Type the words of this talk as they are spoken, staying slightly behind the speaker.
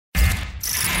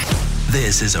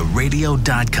This is a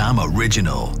Radio.com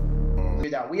original.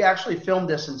 We actually filmed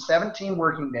this in 17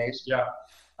 working days. Yeah.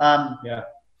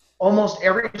 Almost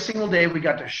every single day we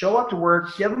got to show up to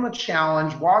work, give them a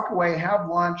challenge, walk away, have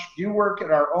lunch, do work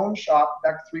at our own shop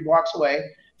back 3 blocks away,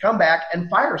 come back and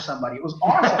fire somebody. It was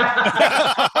awesome.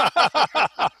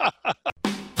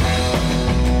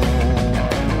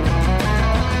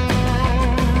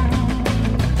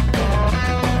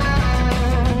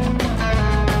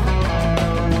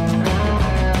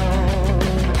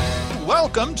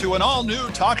 Welcome to an all-new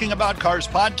Talking About Cars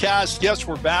podcast. Yes,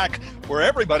 we're back where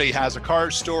everybody has a car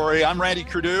story. I'm Randy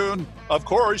Cardoon. Of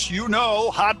course, you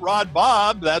know Hot Rod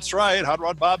Bob. That's right, Hot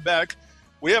Rod Bob Beck.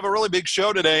 We have a really big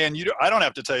show today, and I don't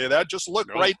have to tell you that. Just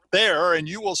look right there, and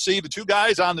you will see the two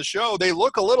guys on the show. They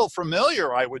look a little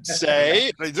familiar, I would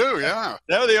say. They do, yeah.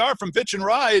 There they are from Pitch and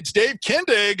Rides. Dave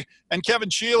Kindig and Kevin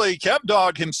Sheely. Kev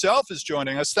Dog himself is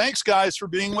joining us. Thanks, guys, for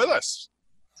being with us.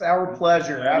 It's our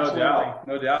pleasure. Yeah, absolutely.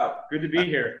 no doubt. Good to be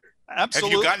here.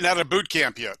 Absolutely. Have you gotten out of boot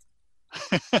camp yet?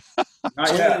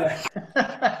 Not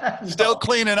yet. Still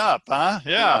cleaning up, huh?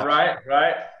 Yeah. Right.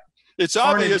 It's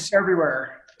Carnage obvious.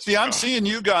 everywhere. See, I'm seeing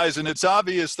you guys, and it's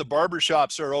obvious the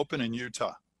barbershops are open in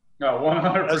Utah. No,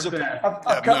 100%.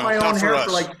 I've cut my own hair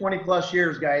for like 20 plus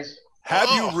years, guys. Have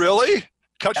you really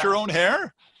cut your own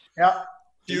hair? Yeah.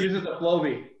 He uses a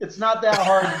Flowbee. It's not that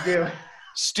hard to do.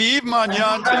 Steve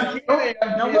Magnante.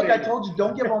 No, look, I told you,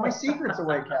 don't give all my secrets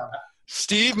away, Cal.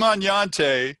 Steve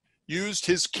Magnante used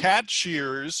his cat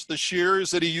shears, the shears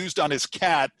that he used on his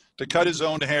cat, to cut his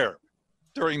own hair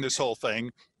during this whole thing.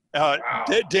 Wow.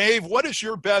 Dave, what's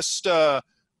your best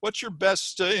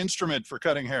instrument for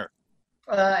cutting hair?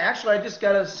 Actually, I just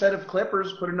got a set of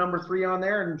clippers, put a number 3 on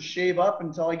there, and shave up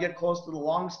until I get close to the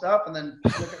long stuff, and then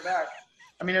flip it back.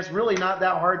 I mean, it's really not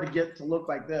that hard to get to look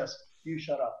like this. You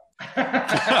shut up.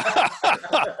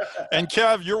 And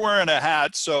Kev, you're wearing a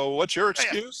hat, so what's your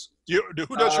excuse? Who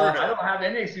does your hair? I don't have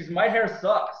any excuse. My hair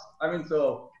sucks.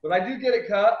 But I do get it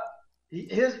cut.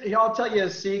 I'll tell you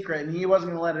his secret, and he wasn't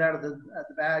going to let it out of the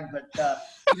bag, but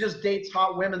he just dates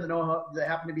hot women that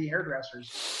happen to be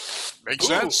hairdressers. Makes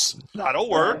sense.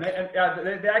 That'll work.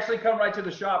 They actually come right to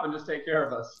the shop and just take care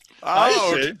of us. I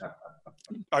see.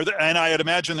 And I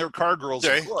imagine they're car girls,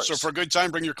 Okay, of course. so for a good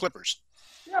time, bring your clippers.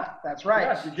 Yeah, that's right.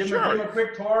 Yeah, so give them a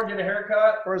quick tour, get a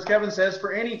haircut. Or as Kevin says,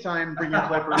 for any time, bring your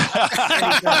clippers.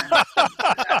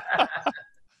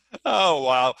 Oh,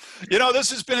 wow. This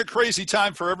has been a crazy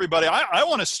time for everybody. I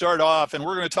want to start off, and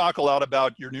we're going to talk a lot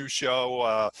about your new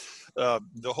show,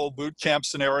 the whole boot camp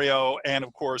scenario, and,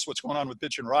 of course, what's going on with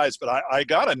Pitch and Rides. But I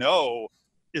got to know,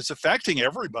 it's affecting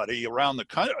everybody around the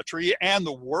country and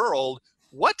the world.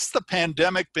 What's the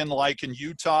pandemic been like in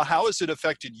Utah? How has it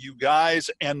affected you guys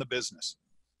and the business?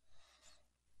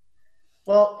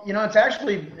 Well, it's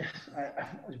actually,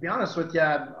 to be honest with you,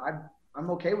 I'm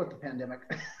okay with the pandemic.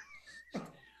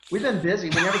 We've been busy.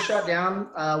 We never shut down.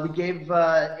 We gave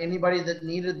anybody that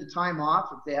needed the time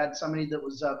off, if they had somebody that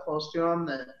was close to them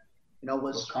that,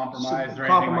 was compromised or anything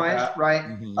compromised, like that. right?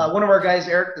 Mm-hmm. One of our guys,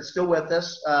 Eric, that's still with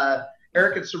us.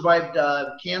 Eric had survived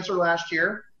cancer last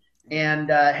year and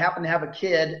happened to have a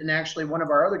kid. And actually one of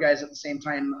our other guys at the same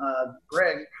time,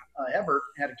 Greg Ebert,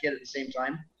 had a kid at the same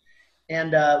time.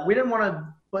 And we didn't want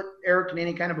to put Eric in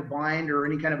any kind of a bind or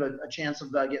any kind of a chance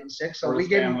of getting sick. So we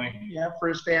gave him, for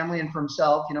his family and for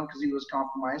himself, because he was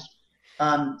compromised.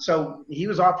 So he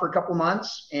was off for a couple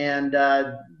months and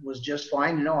was just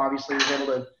fine. Obviously he was able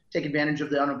to take advantage of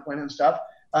the unemployment and stuff.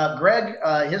 Greg,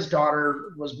 his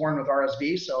daughter was born with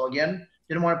RSV. So again,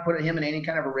 didn't want to put him in any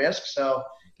kind of a risk. So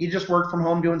he just worked from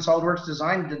home doing SolidWorks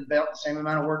design, did about the same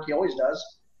amount of work he always does.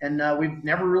 And we've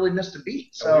never really missed a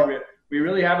beat. So we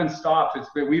really haven't stopped.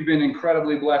 We've been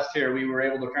incredibly blessed here. We were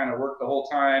able to kind of work the whole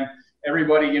time.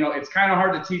 Everybody, it's kind of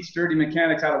hard to teach sturdy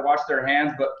mechanics how to wash their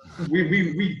hands, but we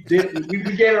gave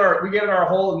it our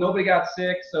whole. Nobody got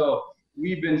sick, so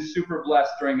we've been super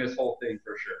blessed during this whole thing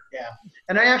for sure. Yeah,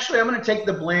 and I'm going to take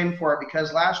the blame for it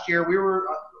because last year we were,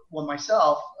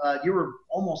 myself, you were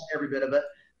almost every bit of it.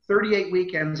 38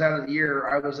 weekends out of the year,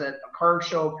 I was at car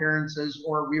show appearances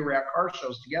or we were at car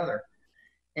shows together,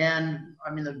 and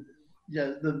I mean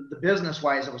the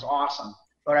business-wise, it was awesome.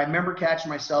 But I remember catching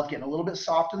myself getting a little bit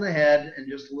soft in the head and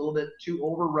just a little bit too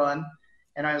overrun.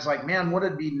 And I was like, man, what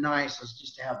would be nice is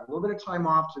just to have a little bit of time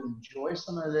off to enjoy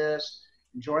some of this,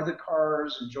 enjoy the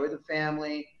cars, enjoy the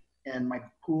family and my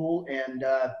pool. And,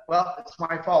 it's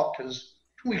my fault because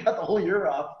we got the whole year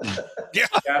off. Yeah.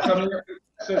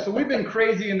 So we've been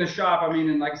crazy in the shop. I mean,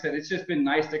 and like I said, it's just been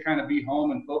nice to kind of be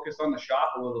home and focus on the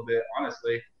shop a little bit,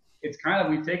 honestly. It's kind of,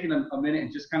 we've taken a minute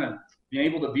and just kind of being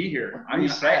able to be here. I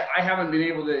mean, I haven't been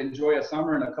able to enjoy a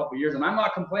summer in a couple of years, and I'm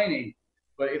not complaining.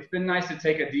 But it's been nice to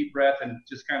take a deep breath and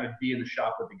just kind of be in the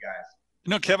shop with the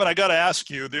guys. Kevin, I got to ask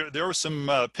you, there were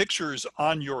some pictures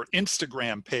on your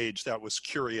Instagram page that was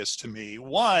curious to me.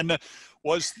 One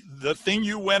was the thing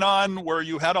you went on where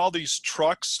you had all these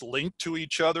trucks linked to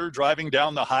each other driving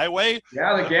down the highway.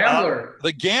 Yeah, the Gambler.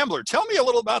 The Gambler. Tell me a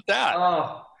little about that.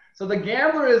 So the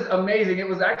Gambler is amazing. It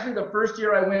was actually the first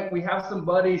year I went. We have some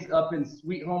buddies up in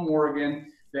Sweet Home, Oregon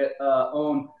that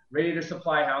own Radiator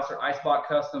Supply House or Icebot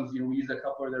Customs. We use a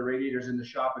couple of their radiators in the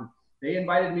shop, and they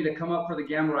invited me to come up for the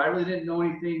Gambler. I really didn't know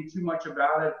anything too much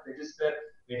about it. They just said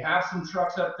they have some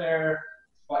trucks up there.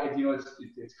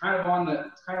 It's kind of on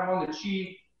the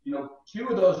cheap. Two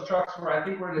of those trucks I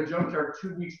think were in the junkyard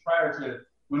 2 weeks prior to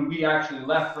when we actually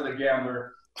left for the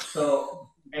Gambler. So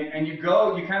and you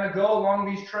kind of go along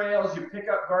these trails. You pick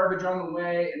up garbage on the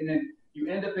way, and then you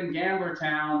end up in Gambler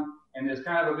Town, and there's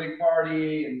kind of a big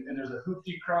party, and there's a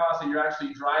hoopty cross, and you're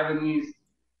actually driving these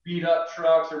beat up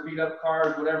trucks or beat up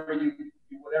cars, whatever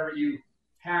you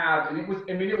have. And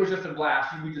it was just a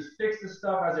blast. We just fixed the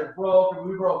stuff as it broke, and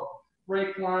we broke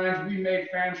brake lines. We made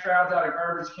fan shrouds out of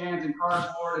garbage cans and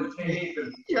cardboard and tape.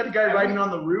 And You had a guy riding on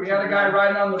the roof. we had a guy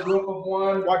riding on the roof of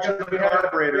one. Watching the We had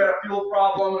carburetor. a fuel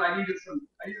problem, and I needed to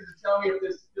tell me if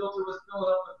this filter was filling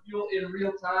up with fuel in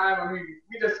real time. I mean,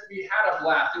 we had a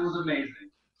blast. It was amazing.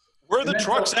 Were the and then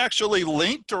trucks so- actually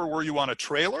linked, or were you on a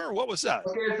trailer? What was that?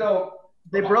 Okay, so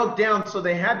They broke down, so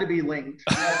they had to be linked.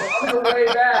 so on the way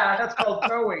back, That's called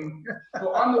towing.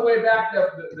 So on the way back,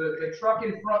 the truck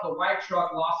in front, the white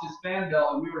truck, lost his fan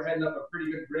belt, and we were heading up a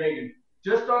pretty good grade. And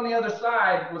just on the other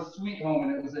side was Sweet Home,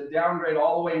 and it was a downgrade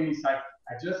all the way. And he's like,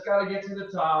 I just got to get to the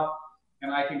top,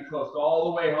 and I can coast all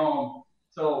the way home.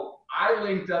 So I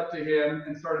linked up to him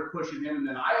and started pushing him, and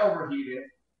then I overheated.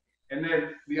 And then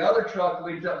the other truck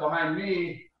linked up behind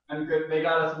me, and we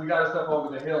got us up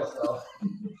over the hill. So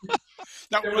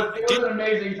Now, it was an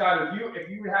amazing time. If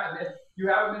you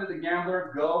haven't been to the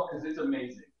Gambler, go, because it's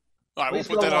amazing. all right, we'll Please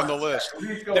put go that on the on. list.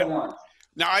 Please go Yeah. once.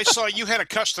 Now, I saw you had a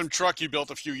custom truck you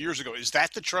built a few years ago. Is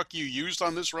that the truck you used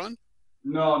on this run?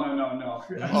 No.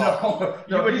 Oh.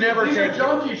 You would never these are take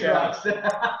junkie yeah. trucks.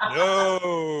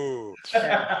 No.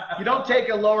 You don't take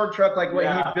a lower truck like what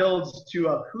Yeah. he builds to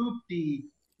a hoopty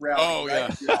route. Oh, yeah.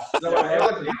 So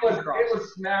it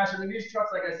was smashed. I mean, these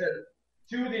trucks, like I said,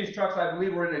 two of these trucks, I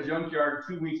believe, were in a junkyard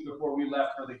 2 weeks before we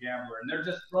left for the Gambler, and they're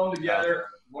just thrown together.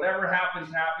 Whatever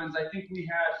happens. I think we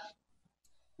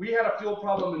had a fuel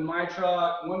problem in my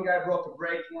truck. One guy broke a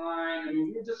brake line. I mean,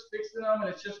 we were just fixing them, and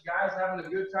it's just guys having a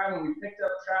good time. And we picked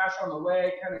up trash on the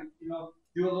way, kind of,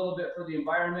 do a little bit for the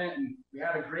environment, and we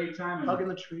had a great time. And, Hugging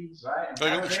the trees right? And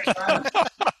had a great time.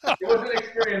 It was an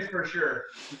experience for sure.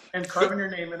 and carving your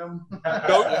name in them.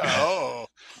 Oh,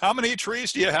 How many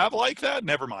trees do you have like that?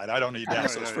 Never mind. I don't need to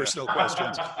ask those Yeah. personal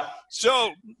questions.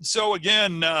 So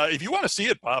again, if you want to see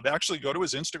it, Bob, actually go to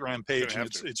his Instagram page. have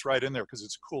And to. it's right in there because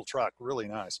it's a cool truck. Really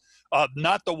nice.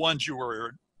 Not the ones you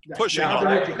were pushing Yeah, on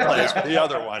the place, but the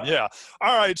other one. Yeah.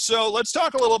 All right. So let's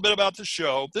talk a little bit about the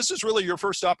show. This is really your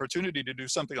first opportunity to do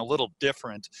something a little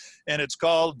different. And it's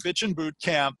called Bitchin' Boot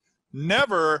Camp.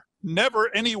 Never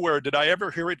anywhere did I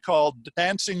ever hear it called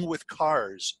Dancing with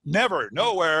Cars. Never,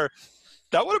 nowhere.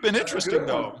 That would have been interesting,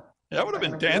 though. That would have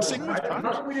been Dancing with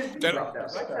Cars. We didn't That- drop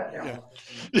that. Like that,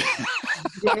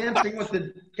 yeah. Dancing with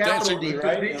the capital D,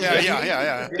 right?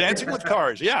 Yeah. Dancing with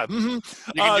Cars. Yeah. Mm-hmm.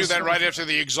 You can do that right after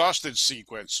the exhausted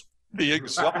sequence. The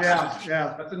exhaust.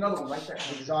 Yeah. That's another one like that.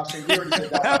 Exhausting. We already did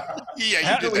that.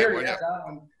 Yeah, you did that one. Yeah. That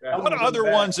one. Yeah. That What one was other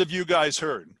bad. ones have you guys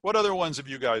heard? What other ones have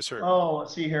you guys heard? Oh,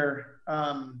 let's see here.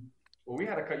 Well, you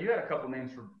had a couple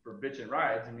names for bitchin'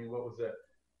 rides. I mean, what was it?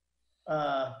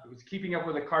 It was Keeping Up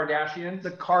with the Kardashians.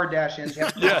 The Kardashians.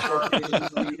 Yeah.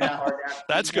 Kardashians.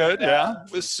 That's good. Yeah.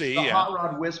 With C. The Yeah. Hot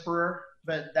Rod Whisperer,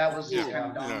 but that was Yeah. kind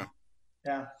of dumb. Yeah.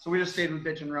 Yeah. So we just stayed with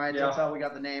Bitch and Rides. Yeah. That's how we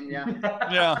got the name. Yeah.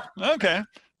 Yeah. Okay.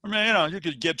 I mean, you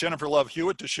could get Jennifer Love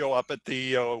Hewitt to show up at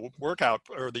the workout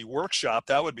or the workshop.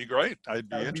 That would be great. I'd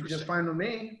be That would be interested. just fine with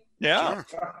me. Yeah.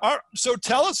 Sure. All right, so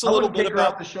tell us a I little wouldn't bit kick her off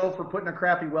about. the show for putting a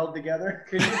crappy weld together.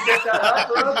 Can you set that up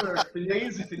for us, or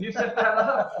can you set that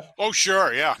up? Oh,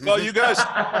 sure. Yeah. Well, you guys,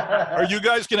 are you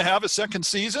guys going to have a second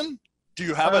season? Do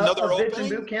you have another Bitch and opening?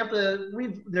 Boot Camp.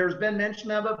 There's been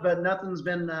mention of it, but nothing's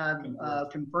been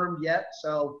confirmed yet.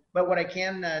 So, but what I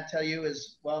can tell you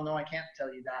is, well, no, I can't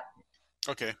tell you that.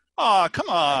 Okay. Oh, come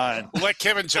on. We'll let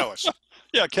Kevin tell us.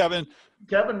 Yeah, Kevin.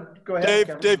 Kevin, go ahead. Dave,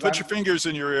 Kevin. Dave, put your fingers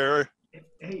in your ear.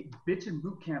 Hey, Bitchin'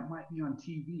 Boot Camp might be on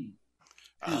TV.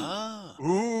 Ah.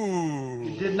 Ooh.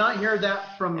 You did not hear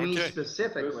that from me Okay.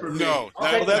 specifically. It was from No.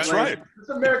 Okay, Well, that's right. It's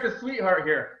America's sweetheart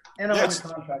here. And I'm Yes.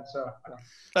 under contract, so.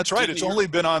 That's right. It's only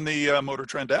been on the Motor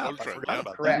Trend app. Motor I Trend, forgot yeah.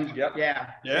 about Correct. Yep.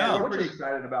 Yeah. Yeah. We're which pretty is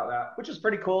excited about that. which is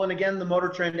pretty cool. And again, the Motor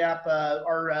Trend app,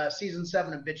 our season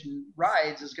 7 of Bitchin'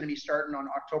 Rides is going to be starting on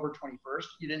October 21st.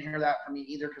 You didn't hear that from me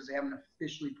either because they haven't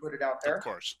officially put it out there. Of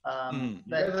course. You guys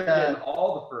But are getting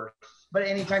all the firsts. but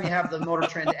anytime you have the Motor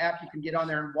Trend app, you can get on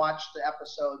there and watch the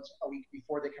episodes a week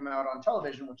before they come out on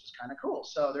television, which is kind of cool.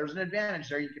 So there's an advantage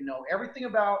there. You can know everything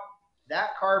about that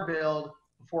car build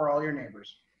before all your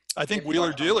neighbors. I think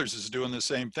Wheeler Dealers is doing the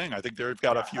same thing. I think they've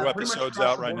got a few Pretty much episodes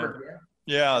across out the right now. board, yeah.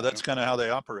 Yeah, that's kind of how they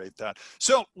operate that.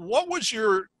 So what was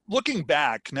your, looking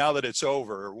back now that it's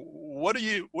over, what do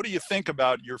you think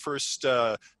about your first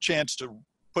chance to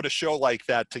put a show like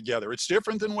that together? It's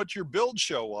different than what your build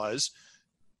show was.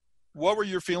 What were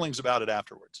your feelings about it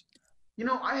afterwards? You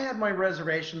know, I had my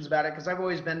reservations about it because I've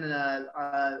always been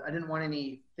I didn't want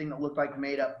anything that looked like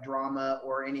made up drama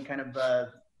or any kind of,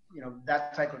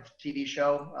 that type of TV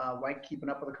show, like Keeping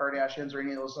Up with the Kardashians or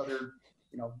any of those other,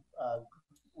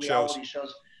 reality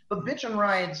shows. But Bitchin'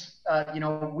 Rides,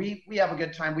 we have a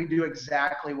good time. We do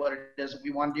exactly what it is that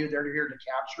we want to do. They're here to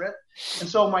capture it. And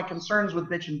so my concerns with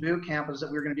Bitchin' Boot Camp is that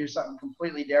we were going to do something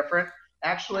completely different.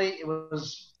 Actually, it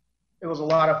was a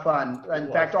lot of fun.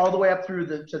 In fact, all the way up through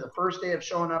to the first day of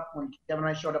showing up, when Kevin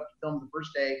and I showed up to film the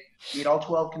first day, meet all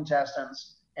 12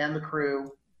 contestants and the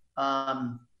crew.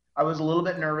 I was a little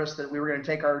bit nervous that we were going to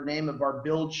take our name of our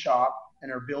build shop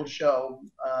and our build show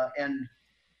and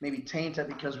maybe taint it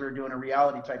because we were doing a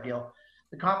reality type deal.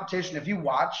 The competition, if you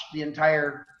watch the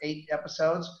entire 8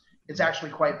 episodes, it's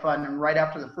actually quite fun. And right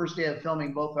after the first day of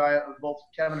filming, both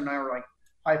Kevin and I were like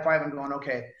high-fiving going,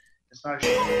 okay, it's not a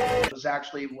show. This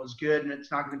actually was good, and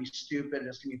it's not going to be stupid.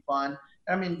 It's going to be fun.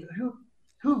 I mean,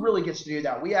 who really gets to do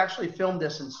that? We actually filmed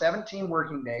this in 17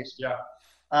 working days. Yeah.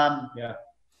 Yeah.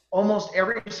 Almost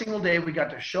every single day, we got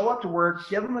to show up to work,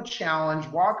 give them a challenge,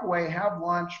 walk away, have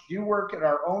lunch, do work at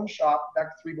our own shop back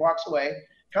 3 blocks away,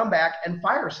 come back and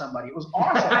fire somebody. It was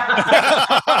awesome.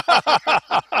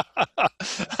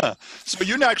 So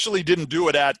you actually didn't do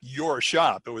it at your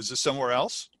shop. It was just somewhere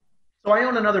else? So I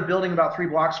own another building about 3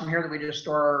 blocks from here that we just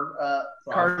store our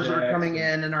cars that are coming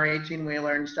in and our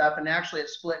 18-wheeler and stuff. And actually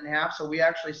it's split in half. So we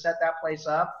actually set that place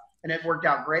up and it worked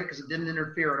out great because it didn't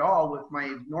interfere at all with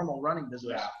my normal running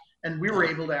business. Yeah. And we were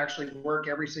able to actually work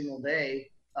every single day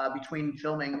between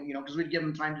filming, because we'd give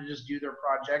them time to just do their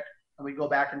project and we'd go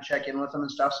back and check in with them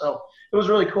and stuff. So it was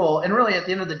really cool. And really at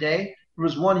the end of the day, there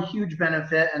was one huge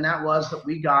benefit, and that was that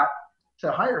we got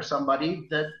to hire somebody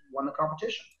that won the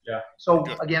competition. Yeah. So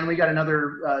again, we got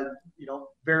another,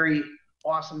 very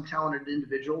awesome, talented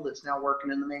individual that's now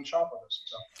working in the main shop with us.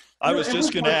 So I was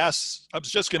just going to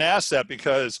ask that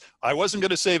because I wasn't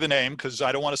going to say the name because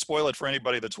I don't want to spoil it for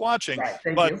anybody that's watching. Right,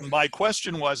 but my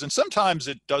question was, and sometimes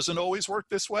it doesn't always work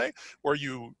this way, where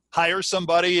you hire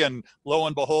somebody and lo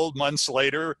and behold, months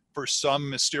later, for some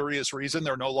mysterious reason,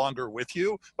 they're no longer with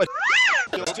you, but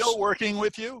they're still working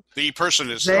with you. The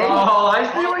person is. I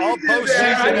see what I'll you did post-season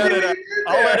there. edit it.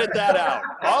 I'll edit that out.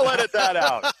 I'll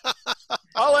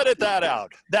edit that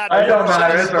out. That I don't person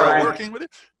matter. is It's still all right. working with you.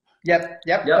 Yep.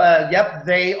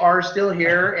 They are still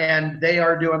here and they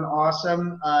are doing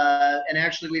awesome. And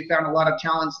actually, we found a lot of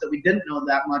talents that we didn't know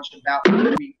that much about.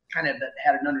 We kind of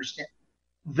had an understanding.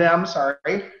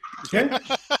 Sorry. Okay.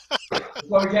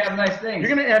 Well, we can't have nice things.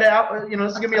 You're gonna edit out. This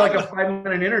is gonna be like a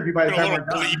 5-minute interview by the time we're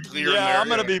done. Yeah, I'm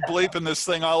gonna be bleeping this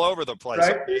thing all over the place.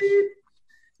 Right?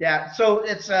 Yeah, so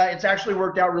it's actually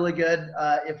worked out really good.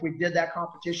 If we did that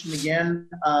competition again,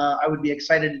 I would be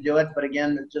excited to do it. But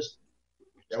again, it just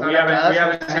we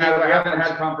haven't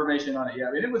had confirmation on it yet.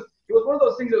 I mean, it was one of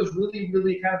those things that was really,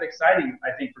 really kind of exciting,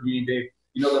 I think, for me and Dave.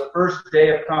 The first day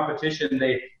of competition,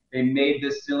 they made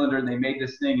this cylinder and they made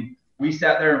this thing. We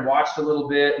sat there and watched a little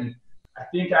bit, and I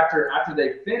think after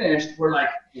they finished, we're like,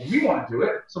 well, we want to do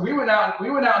it. So we went out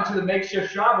into the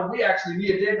makeshift shop, and we actually,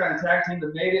 me and Dave, kind of tag team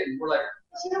that made it, and we're like,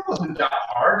 see, it wasn't that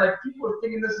hard. Like, people are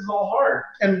thinking this is all hard.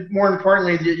 And more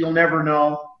importantly, you'll never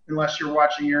know unless you're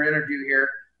watching your interview here.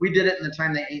 We did it in the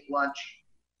time they ate lunch.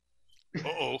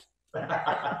 Uh-oh.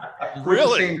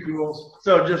 Really? Same tools.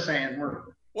 So just saying,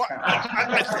 Well,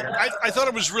 I thought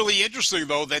it was really interesting,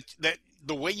 though, that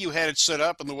the way you had it set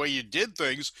up and the way you did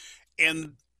things,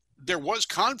 and there was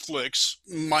conflicts,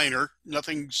 minor,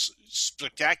 nothing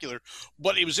spectacular,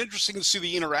 but it was interesting to see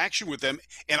the interaction with them.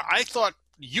 And I thought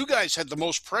you guys had the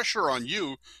most pressure on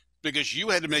you because you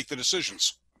had to make the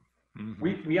decisions.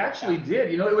 We actually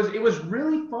did. It was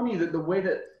really funny that the way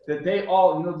that they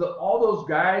all, all those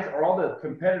guys or all the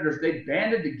competitors, they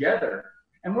banded together,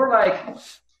 and we're like,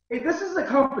 hey, this is a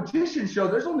competition show.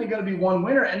 There's only going to be one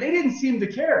winner. And they didn't seem to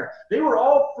care. They were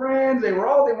all friends. They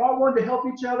all wanted to help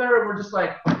each other. And we're just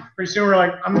like, pretty soon we're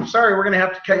like, I'm sorry, we're going to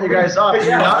have to cut you guys off.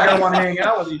 You're not going to want to hang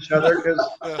out with each other because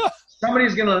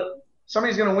somebody's going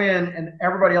to win and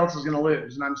everybody else is going to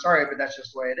lose. And I'm sorry, but that's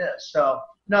just the way it is. So,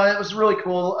 no, it was really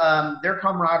cool. Their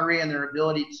camaraderie and their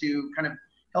ability to kind of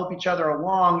help each other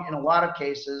along in a lot of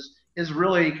cases is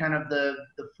really kind of the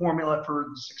formula for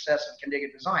the success of Candiga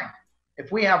Design.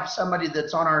 If we have somebody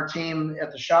that's on our team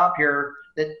at the shop here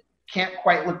that can't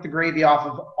quite lick the gravy off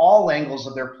of all angles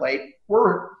of their plate,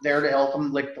 we're there to help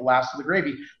them lick the last of the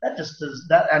gravy.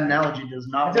 That analogy does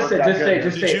not work.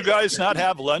 Did you guys not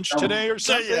have lunch today or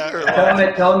something?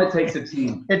 Yeah. Tell them it takes a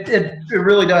team. It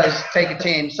really does take a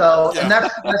team. So, and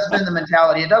that's been the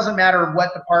mentality. It doesn't matter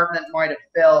what department might have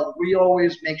failed. We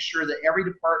always make sure that every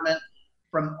department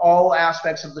from all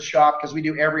aspects of the shop, because we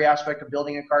do every aspect of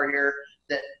building a car here,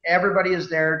 that everybody is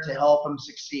there to help them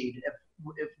succeed.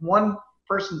 If one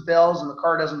person fails and the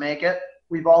car doesn't make it,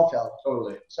 we've all failed.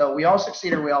 Totally. So we all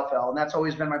succeed or we all fail. And that's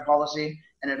always been my policy,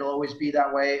 and it'll always be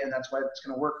that way. And that's why it's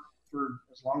going to work for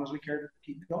as long as we care to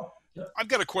keep it going. Yeah. I've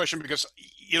got a question because,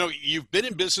 you've been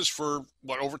in business for,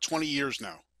 over 20 years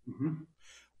now. Mm-hmm.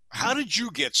 How did you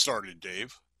get started,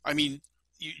 Dave? I mean,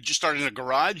 you just started in a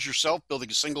garage yourself, building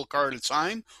a single car at a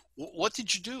time. What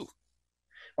did you do?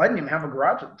 Well, I didn't even have a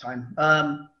garage at the time.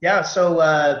 So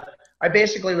I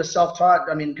basically was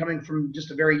self-taught. I mean, coming from just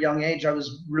a very young age, I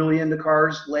was really into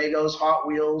cars, Legos, Hot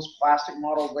Wheels, plastic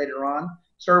models later on.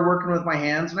 Started working with my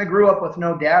hands, and I grew up with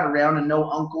no dad around and no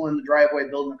uncle in the driveway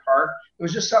building a car. It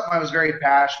was just something I was very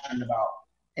passionate about.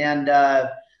 And,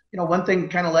 one thing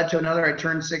kind of led to another. I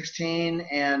turned 16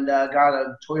 and got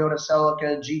a Toyota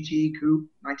Celica GT Coupe,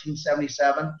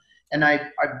 1977. And I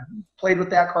played with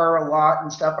that car a lot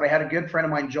and stuff, but I had a good friend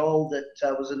of mine, Joel,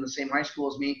 that was in the same high school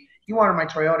as me. He wanted my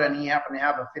Toyota, and he happened to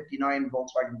have a 59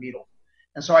 Volkswagen Beetle.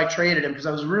 And so I traded him because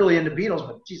I was really into Beetles,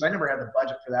 but geez, I never had the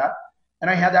budget for that. And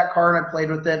I had that car, and I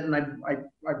played with it, and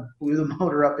I blew the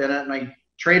motor up in it, and I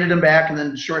traded him back. And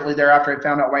then shortly thereafter, I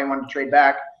found out why he wanted to trade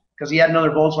back, because he had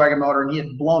another Volkswagen motor, and he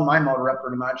had blown my motor up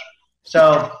pretty much.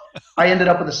 So I ended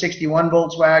up with a 61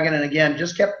 Volkswagen, and again,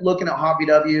 just kept looking at Hot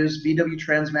VWs, VW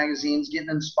Trends magazines, getting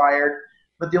inspired.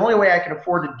 But the only way I could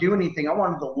afford to do anything, I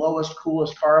wanted the lowest,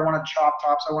 coolest car. I wanted chop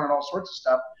tops. I wanted all sorts of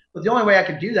stuff. But the only way I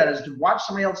could do that is to watch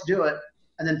somebody else do it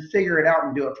and then figure it out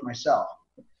and do it for myself.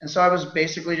 And so I was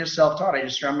basically just self-taught. I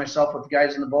just surrounded myself with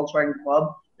guys in the Volkswagen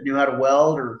Club that knew how to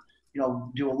weld or,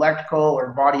 do electrical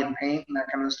or body and paint and that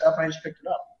kind of stuff. And I just picked it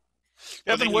up.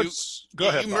 Evan, go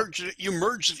ahead. You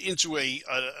merged it into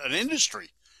an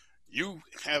industry. You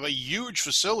have a huge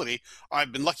facility.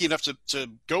 I've been lucky enough to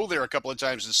go there a couple of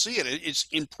times to see it. It's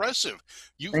impressive.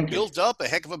 You've built up a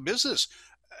heck of a business.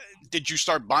 Did you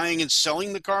start buying and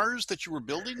selling the cars that you were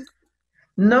building?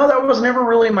 No, that was never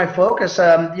really my focus.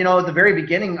 At the very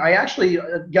beginning, I actually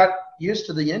got used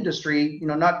to the industry,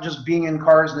 not just being in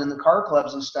cars and in the car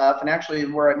clubs and stuff. And actually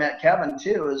where I met Kevin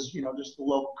too is, just the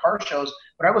local car shows.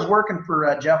 But I was working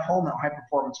for Jeff Holm at High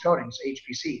Performance Coatings,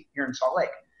 HPC, here in Salt Lake.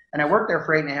 And I worked there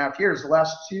for 8.5 years. The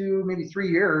last 2, maybe 3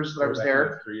 years that I was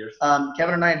there, 3 years.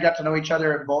 Kevin and I had got to know each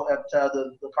other at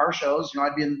the car shows.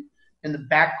 I'd be in the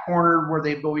back corner where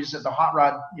they've always at the hot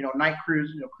rod, night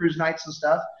cruise, cruise nights and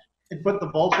stuff. They put the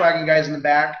Volkswagen guys in the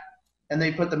back, and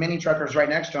they put the mini truckers right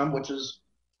next to them, which is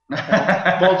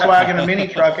Volkswagen and mini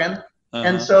trucking. Uh-huh.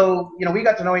 And so, we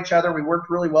got to know each other. We worked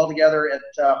really well together at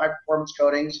High Performance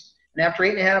Coatings. And after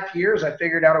 8.5 years, I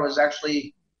figured out it was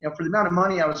actually, for the amount of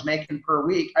money I was making per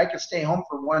week, I could stay home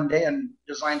for one day and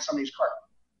design somebody's car.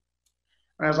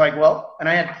 And I was like, well, and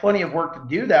I had plenty of work to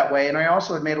do that way. And I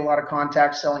also had made a lot of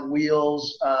contacts selling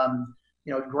wheels,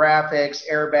 graphics,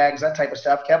 airbags, that type of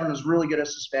stuff. Kevin was really good at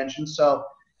suspension. So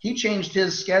he changed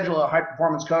his schedule at High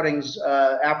Performance Coatings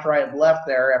after I had left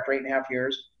there after 8.5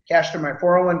 years, cashed in my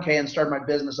 401k and started my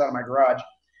business out of my garage.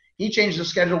 He changed the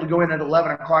schedule to go in at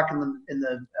 11 o'clock in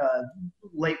the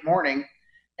late morning.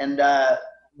 And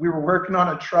we were working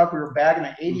on a truck. We were bagging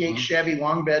an 88 Chevy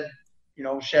long bed,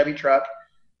 Chevy truck.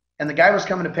 And the guy was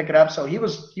coming to pick it up. So he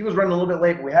was running a little bit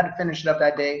late, but we had to finish it up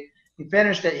that day. He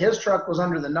finished it. His truck was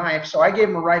under the knife. So I gave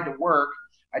him a ride to work.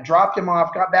 I dropped him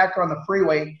off, got back on the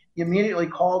freeway. He immediately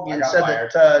called me and said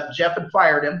that Jeff had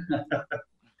fired him.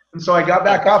 And so I got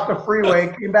back off the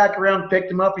freeway, came back around,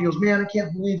 picked him up. He goes, man, I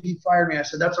can't believe he fired me. I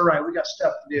said, that's all right. We got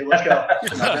stuff to do. Let's go.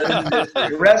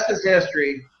 The rest is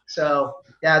history. So,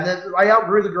 yeah, and then I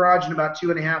outgrew the garage in about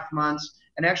 2.5 months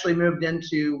and actually moved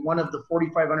into one of the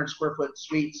 4,500 square foot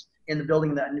suites in the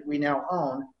building that we now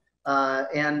own.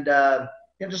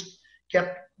 Just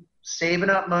kept saving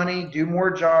up money, do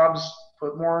more jobs,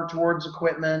 put more towards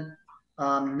equipment.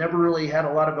 Never really had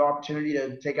a lot of opportunity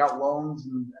to take out loans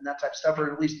and that type of stuff,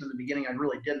 or at least in the beginning, I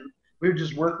really didn't. We would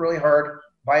just work really hard,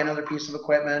 buy another piece of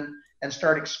equipment, and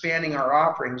start expanding our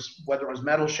offerings, whether it was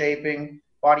metal shaping,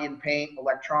 body and paint,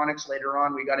 electronics. Later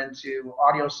on, we got into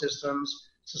audio systems,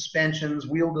 suspensions,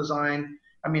 wheel design.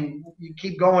 I mean, you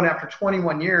keep going after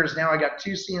 21 years. Now I got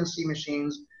 2 CNC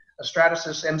machines, a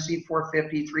Stratasys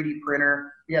MC450 3D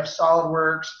printer. We have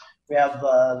SolidWorks. We have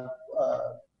the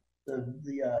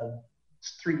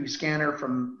 3D scanner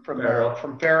from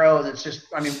Faro. That's just,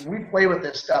 I mean, we play with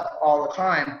this stuff all the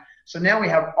time. So now we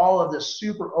have all of this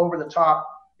super over the top,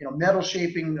 metal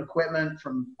shaping equipment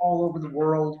from all over the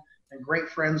world, and great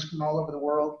friends from all over the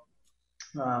world.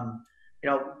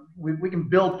 We can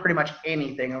build pretty much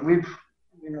anything, and we've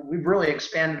really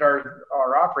expanded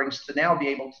our offerings to now be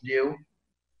able to do.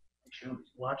 Make sure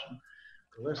nobody's watching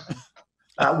or listening.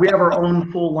 We have our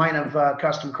own full line of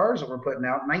custom cars that we're putting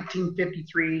out.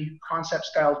 1953 concept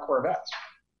styled Corvettes.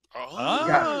 Oh. We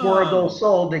got 4 of those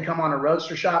sold. They come on a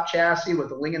Roadster Shop chassis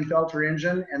with a Lingenfelter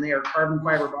engine, and they are carbon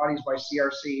fiber bodies by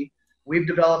CRC. We've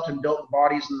developed and built the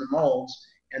bodies and the molds,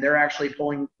 and they're actually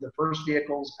pulling the first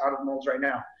vehicles out of the molds right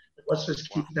now. But let's just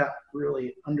keep that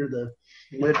really under the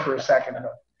lid for a second.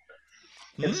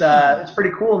 It's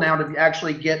pretty cool now to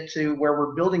actually get to where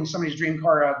we're building somebody's dream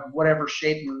car of whatever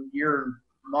shape and year and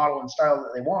model and style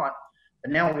that they want.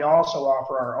 But now we also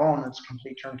offer our own that's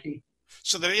complete turnkey.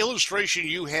 So the illustration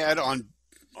you had on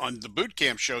the boot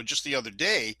camp show just the other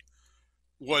day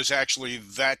was actually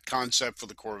that concept for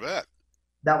the Corvette.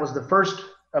 That was the first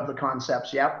of the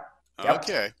concepts. Yep.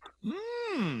 Okay.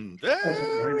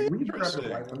 Very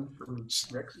interesting.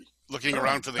 Looking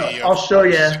around for the I'll show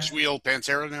you. 6-wheel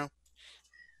Pantera now.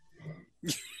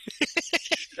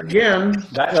 Again,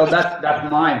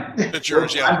 that's mine. That's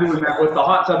yours, yeah. I'm doing that with the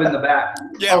hot tub in the back.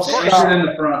 Yeah, of course. In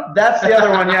the front. that's the other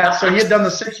one. Yeah. So he had done the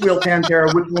 6-wheel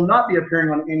Pantera, which will not be appearing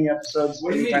on any episodes.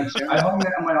 What do you mean? anytime soon. I hung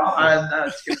that in my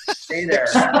office. It's going to stay there.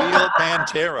 Steel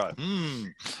Pantera.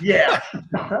 Yeah.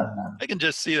 I can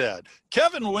just see that.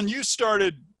 Kevin, when you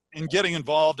started in getting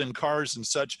involved in cars and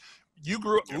such, you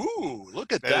grew. Ooh,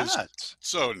 look at That that. is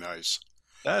so nice.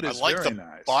 That is I like very the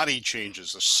nice. body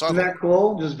changes, the Isn't subtle. that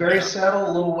cool? Just very subtle,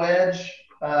 a little wedge,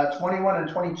 21 and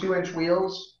 22 inch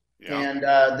wheels. Yeah.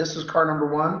 And this is car number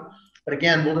 1. But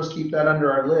again, we'll just keep that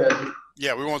under our lid.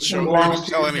 Yeah, we won't It show. We belongs won't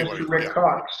to tell Mr. anybody. Rick Yeah.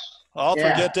 Cox. I'll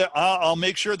Yeah. forget to. I'll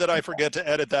make sure that I forget to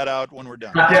edit that out when we're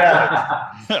done.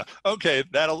 Yeah. Okay,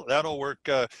 that'll work.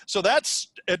 So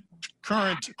that's at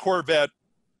current Corvette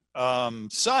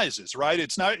sizes, right?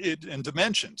 It's not in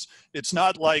dimensions. It's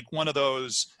not like one of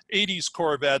those 80s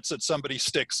Corvettes that somebody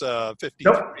sticks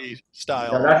 53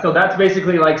 style. Yeah, that's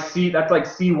basically like that's like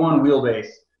C1 wheelbase.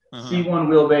 Uh-huh. C1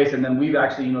 wheelbase, and then we've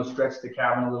actually stretched the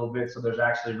cabin a little bit, so there's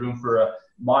actually room for a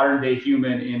modern day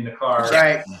human in the car.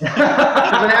 Right.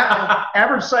 An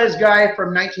average sized guy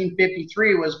from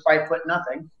 1953 was 5 foot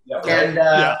nothing. Yeah, right. And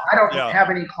Yeah. I don't Yeah. have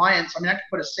any clients. I mean, I could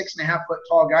put a 6.5 foot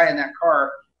tall guy in that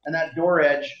car, and that door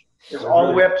edge is all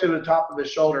the way up to the top of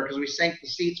his shoulder because we sank the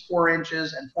seats 4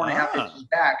 inches and 4.5 inches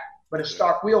back. But it's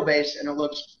stock wheelbase, and it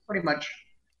looks pretty much,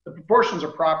 the proportions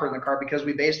are proper in the car because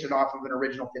we based it off of an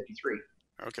original 53.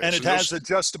 Okay. And so it has those-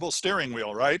 adjustable steering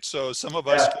wheel, right? So some of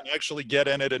us can actually get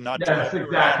in it and not. Yes, drive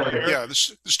exactly. around. yeah, the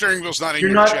steering wheel's not in You're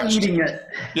your not chest. eating it.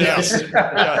 Yes.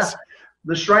 Yes.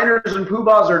 The Shriners and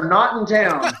Poobahs are not in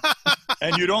town.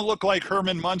 And you don't look like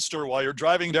Herman Munster while you're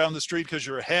driving down the street because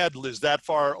your head is that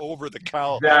far over the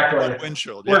cowl Exactly.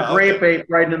 windshield. We're Yeah, grape ape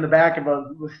riding in the back of a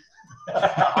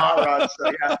hot rod.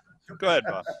 So yeah. Go ahead,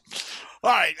 Bob.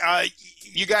 All right,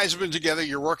 you guys have been together.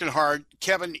 You're working hard.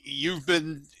 Kevin, you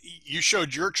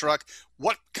showed your truck.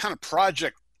 What kind of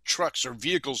project trucks or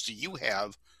vehicles do you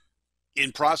have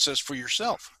in process for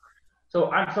yourself? So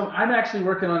I'm actually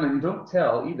working on, and don't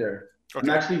tell either. I'm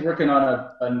Okay. actually working on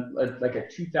a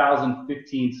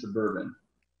 2015 Suburban.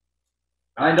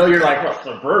 I know you're like, well,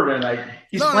 Suburban, like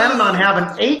He's No, planning no, on no.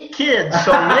 having 8 kids.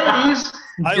 So ladies,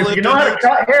 I if lived you know in how to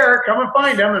Utah. cut hair, come and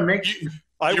find him and make.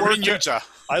 I You're in worked. Utah.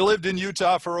 I lived in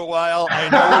Utah for a while. I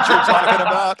know what you're talking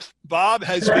about. Bob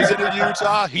has visited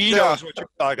Utah. He knows what you're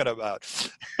talking about.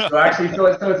 so actually, so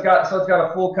it's got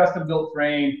a full custom built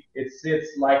frame. It sits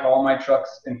like all my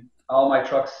trucks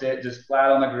sit just flat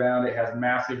on the ground. It has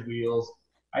massive wheels.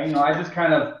 I'm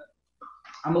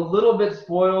a little bit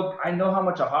spoiled. I know how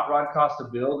much a hot rod costs to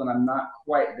build, and I'm not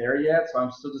quite there yet. So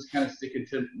I'm still just kind of sticking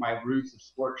to my roots of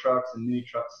sport trucks and mini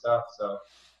truck stuff. So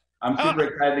I'm super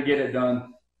excited to get it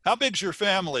done. How big's your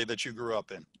family that you grew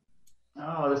up in?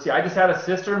 Oh, let's see. I just had a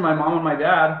sister, my mom, and my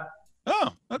dad.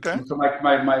 Oh, Okay. So my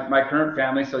current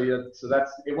family. So yeah, so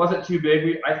it wasn't too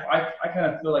big. I kind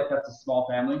of feel like that's a small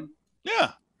family.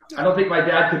 Yeah. I don't think my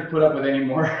dad could put up with any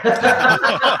more.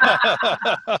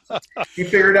 He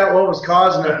figured out what was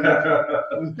causing it.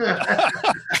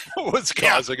 What's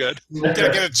causing it? Gotta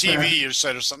get a TV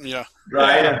instead of something. Yeah.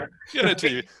 Right. Get a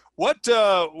TV. What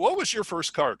was your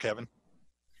first car, Kevin?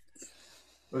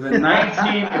 It was a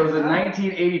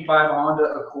 1985 Honda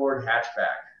Accord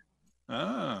hatchback.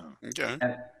 Oh. Okay.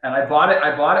 And I bought it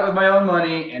with my own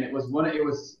money, and it was right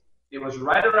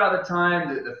around the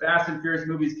time that the Fast and Furious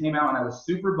movies came out, and I was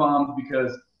super bummed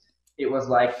because it was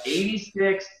like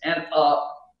 86 and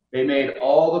up. They made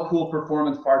all the cool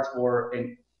performance parts for,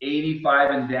 and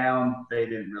 85 and down, they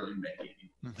didn't really make it.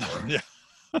 Yeah.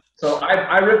 So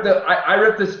I ripped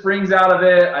the springs out of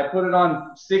it. I put it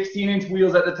on 16-inch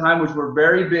wheels at the time, which were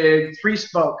very big.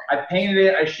 3-spoke. I painted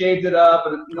it. I shaved it up,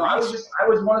 and I was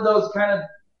one of those kind of,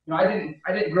 I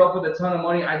didn't grow up with a ton of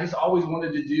money. I just always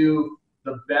wanted to do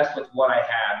the best with what I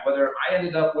had. Whether I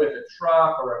ended up with a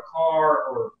truck or a car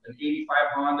or an 85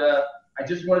 Honda, I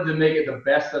just wanted to make it the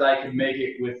best that I could make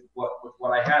it with what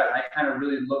I had. And I kind of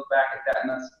really look back at that, and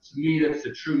that's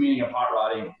the true meaning of hot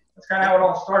rodding. That's kind of how it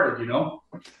all started, Yeah.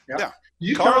 Yeah. Did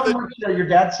you tell them what your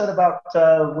dad said about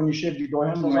when you shaved your door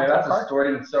handles? Yeah, that's a story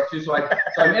in itself too. So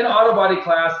I'm in auto body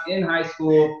class in high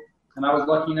school, and I was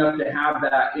lucky enough to have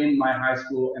that in my high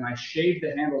school, and I shaved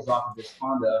the handles off of this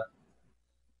Honda.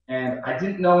 And I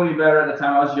didn't know any better at the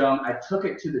time. I was young. I took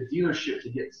it to the dealership to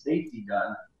get safety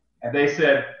done, and they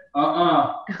said,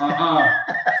 So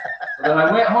then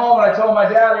I went home and I told my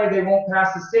dad, hey, they won't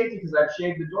pass the safety because I've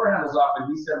shaved the door handles off.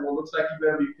 And he said, well, looks like you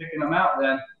better be picking them out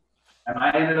then. And I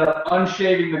ended up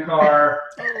unshaving the car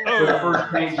for the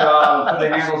first paint job and put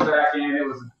the handles back in. It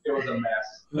was a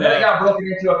mess. And then it got broken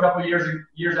into a couple years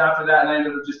after that, and I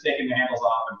ended up just taking the handles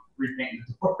off and repainting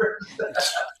the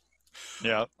doors.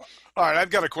 Yeah. All right, I've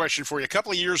got a question for you. A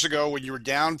couple of years ago, when you were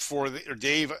down for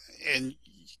Dave and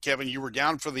Kevin, you were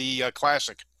down for the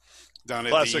Classic down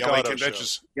at Classic the LA Auto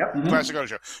Conventions. Show. Yep. Classic Auto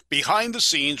Show. Behind the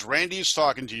scenes, Randy is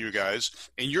talking to you guys,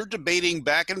 and you're debating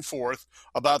back and forth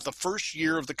about the first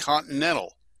year of the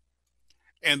Continental.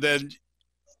 And then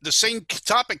the same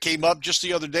topic came up just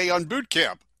the other day on boot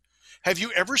camp. Have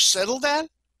you ever settled that?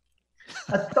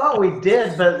 I thought we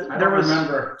did, but I don't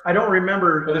remember. I don't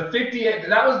remember. But the 58,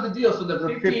 that was the deal. So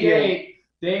the 58,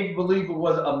 Dave believed it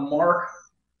was a Mark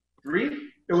III?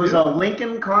 It was a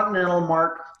Lincoln Continental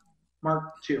Mark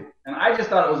II. And I just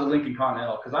thought it was a Lincoln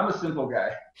Continental because I'm a simple guy.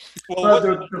 Well,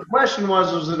 But the question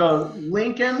was it a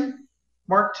Lincoln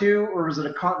Mark II or was it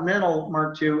a Continental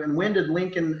Mark II? And when did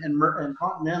Lincoln and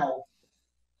Continental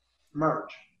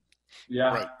merge?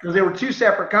 Yeah. Right. Because they were two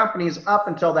separate companies up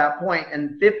until that point,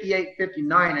 and 58,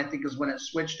 59, I think, is when it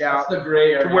switched out That's the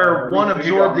gray area. to where one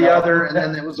absorbed the other, and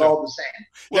then it was all the same.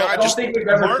 Well, I don't think we've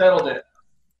ever settled it.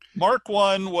 Mark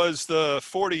 1 was the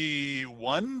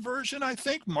 41 version, I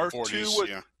think. Mark 2 40s, was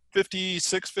yeah.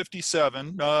 56,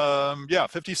 57.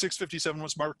 56, 57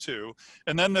 was Mark 2.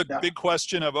 And then the big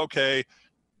question of, okay,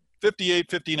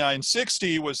 58, 59,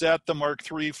 60, was that the Mark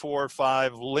 3, 4,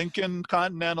 5 Lincoln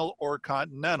Continental or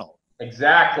Continental?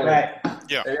 Exactly. Right.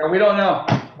 Yeah. We don't know.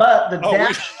 But the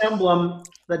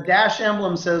dash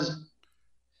emblem says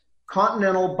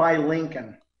Continental by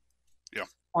Lincoln. Yeah.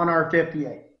 On our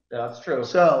 58. Yeah, that's true.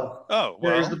 So well,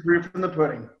 there's the proof in the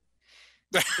pudding.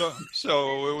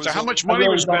 so it was. So how much money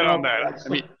was spent on that? I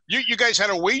mean, you guys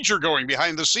had a wager going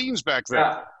behind the scenes back then.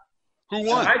 Yeah. Who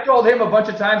won? I told him a bunch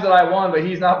of times that I won, but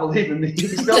he's not believing me. He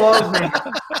still owes me.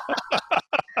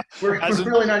 We're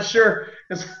really not sure.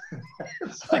 It's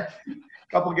like a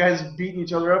couple of guys beating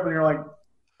each other up, and you're like,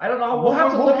 I don't know. We'll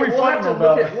have to look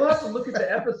at the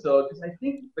episode because I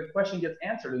think the question gets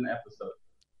answered in the episode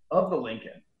of the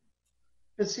Lincoln.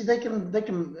 But see, they can.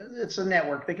 It's a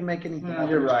network. They can make anything. Yeah, up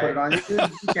you're and just right. Put it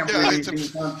on. You can't believe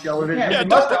anything on television. Yeah, it just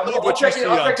must- believe I'll what you check see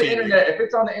I'll on check the TV. internet. If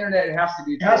it's on the internet, it has to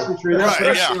be It true. has to be true. That's Right,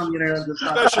 what I yeah. see on the internet. That's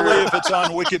not Especially true. if it's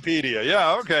on Wikipedia.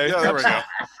 Yeah, okay. Yeah, there we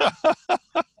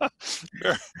go.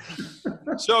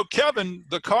 So, Kevin,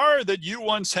 the car that you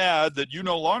once had that you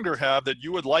no longer have that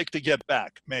you would like to get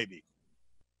back, maybe?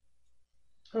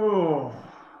 Oh,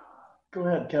 go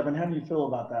ahead, Kevin. How do you feel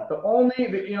about that?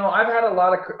 I've had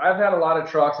a lot of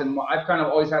trucks, and I've kind of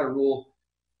always had a rule.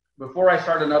 Before I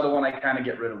start another one, I kind of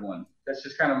get rid of one. That's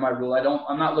just kind of my rule.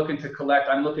 I'm not looking to collect.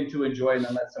 I'm looking to enjoy and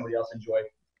then let somebody else enjoy.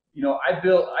 I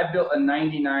built a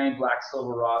 '99 black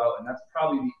Silverado, and that's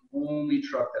probably the only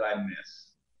truck that I miss.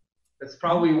 It's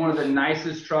probably one of the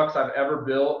nicest trucks I've ever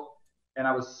built. and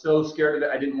I was so scared of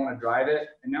it, I didn't want to drive it.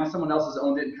 And now someone else has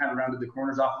owned it and kind of rounded the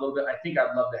corners off a little bit. I think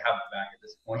I'd love to have it back at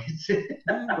this point.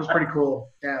 It was pretty cool.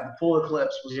 Yeah, the full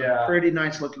Eclipse was a pretty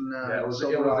nice looking. It was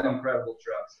an incredible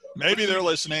truck. So. Maybe they're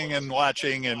listening and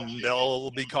watching, and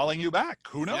they'll be calling you back.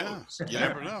 Who knows? Yeah, you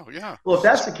never know. Yeah. Well, if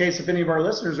that's the case, if any of our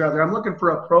listeners are out there, I'm looking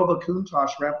for a Proba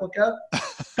Countach replica,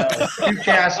 two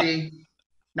chassis,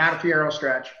 not a Fiero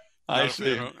stretch. I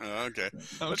see. Okay.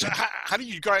 So how do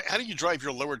you drive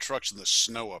your lower trucks in the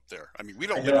snow up there? I mean, we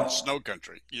don't live in snow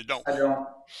country. You don't. I don't.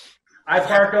 I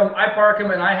park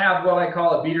them, and I have what I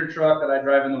call a beater truck that I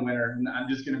drive in the winter. And I'm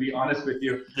just going to be honest with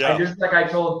you. Yeah.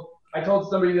 I told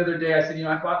somebody the other day. I said,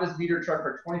 I bought this beater truck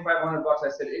for $2,500. I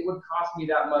said it would cost me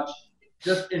that much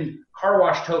just in car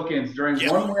wash tokens during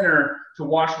one winter to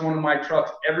wash one of my trucks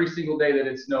every single day that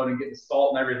it snowed and get the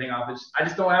salt and everything off. I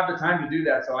just don't have the time to do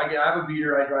that. So I have a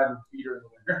beater. I drive a beater in the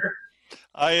winter.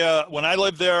 When I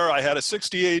lived there, I had a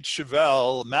 68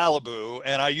 Chevelle Malibu,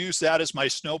 and I used that as my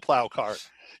snowplow car.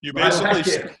 You basically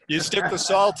you stick the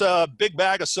salt, big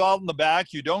bag of salt in the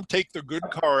back. You don't take the good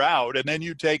car out, and then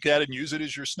you take that and use it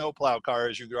as your snowplow car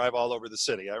as you drive all over the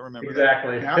city. I remember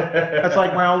exactly. That. Yeah. That's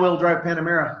like my all-wheel drive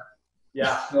Panamera.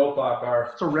 Yeah, snowplow car.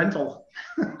 It's a rental.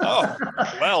 Oh,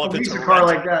 well, if it's a car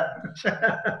like that.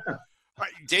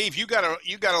 Right, Dave, you got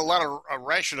a lot of a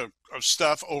ration of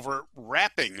stuff over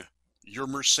wrapping your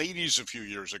Mercedes a few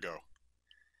years ago.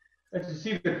 Did you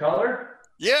see the color?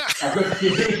 Yeah.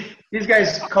 These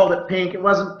guys called it pink. It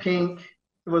wasn't pink.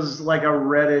 It was like a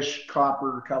reddish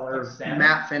copper color,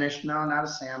 matte finish. No, not a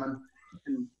salmon.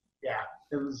 And yeah,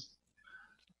 it was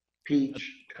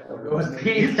peach. It was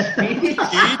peach.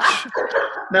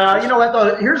 No, you know what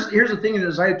though? Here's the thing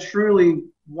is I truly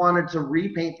wanted to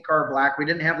repaint the car black. We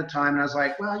didn't have the time, and I was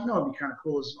like, well, it'd be kind of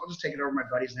cool. I'll just take it over to my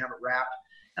buddies and have it wrapped.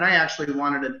 And I actually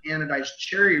wanted an anodized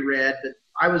cherry red. But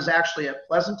I was actually at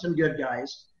Pleasanton Good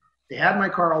Guys. They had my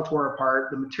car all tore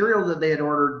apart. The material that they had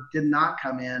ordered did not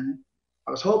come in.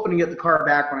 I was hoping to get the car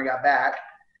back when I got back.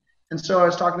 And so I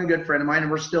was talking to a good friend of mine,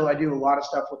 and I do a lot of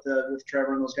stuff with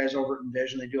Trevor and those guys over at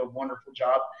Envision. They do a wonderful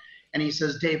job. And he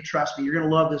says, Dave, trust me, you're going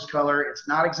to love this color. It's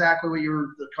not exactly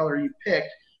the color you picked.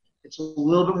 It's a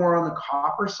little bit more on the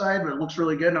copper side, but it looks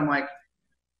really good. And I'm like,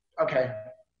 okay,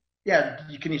 yeah,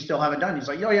 can you still have it done? He's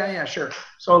like, oh, yeah, sure.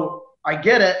 So I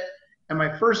get it. And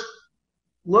my first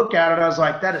look at it, I was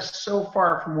like, that is so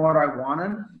far from what I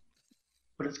wanted,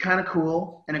 but it's kind of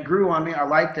cool. And it grew on me. I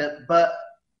liked it. But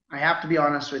I have to be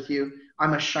honest with you.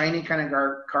 I'm a shiny kind of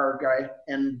car guy.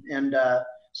 And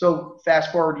so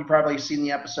fast forward, you probably seen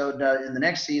the episode in the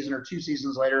next season or 2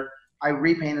 seasons later, I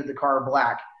repainted the car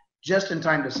black just in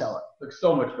time to sell it. Looks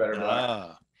so much better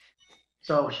now.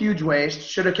 So huge waste.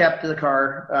 Should have kept the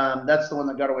car. That's the one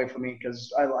that got away from me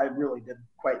because I really did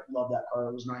quite love that car.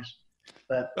 It was nice.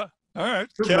 But all right,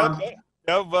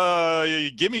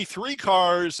 Kev, give me 3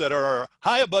 cars that are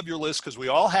high above your list because we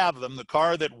all have them. The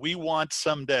car that we want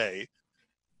someday.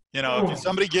 If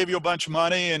somebody gave you a bunch of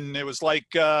money and it was like,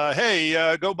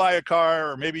 hey, go buy a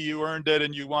car, or maybe you earned it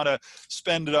and you want to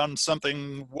spend it on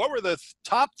something. What were the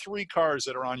top 3 cars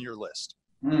that are on your list?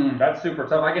 That's super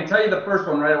tough. I can tell you the first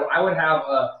one, right? I would have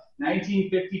a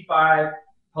 1955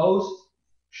 Post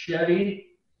Chevy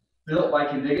built by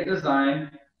Condigat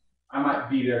Design. I might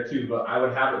be there too, but I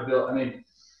would have it built. I mean,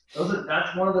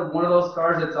 that's one of those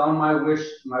cars that's on my wish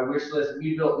list.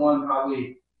 We built one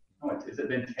probably. Has it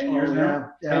been 10 years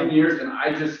now? Yeah. 10 years, and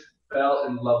I just fell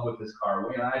in love with this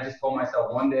car. And I just told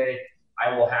myself one day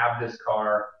I will have this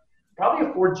car. Probably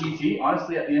a Ford GT,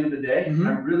 honestly, at the end of the day. Mm-hmm.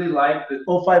 I really like the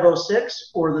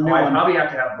 0506 or the new one? I probably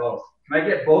have to have both. Can I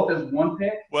get both as one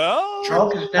pick? Well,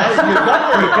 now you've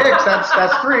got 3 picks.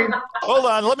 That's 3. Hold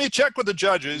on. Let me check with the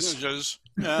judges.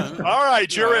 All right,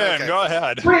 you're in. Okay. Go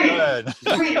ahead.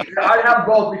 Sweet. I have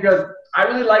both because I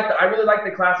really like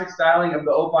the classic styling of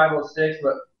the 0506,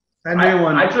 but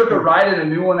I took a ride in a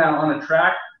new one out on a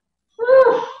track.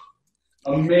 Woo!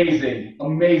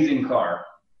 Amazing car.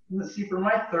 Let's see, for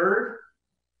my third,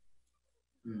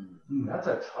 that's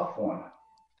a tough one.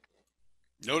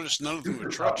 Notice none of them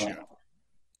would trust you.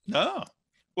 No.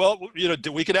 Well,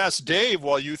 we could ask Dave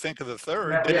while you think of the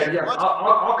third. Yeah.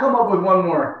 I'll come up with one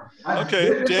more.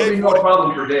 Okay, Dave. This will be no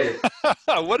problem for Dave.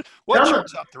 What's your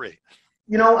top 3?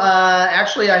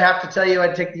 Actually, I have to tell you,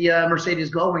 I'd take the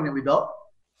Mercedes Gullwing that we built.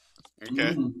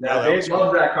 Okay. Dave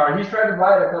loves that car. He's tried to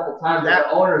buy it a couple times, but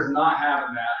the owner is not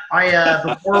having that.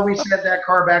 Before we sent that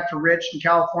car back to Rich in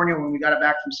California, when we got it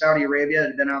back from Saudi Arabia,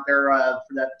 and been out there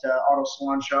for that auto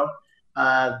salon show,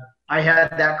 I had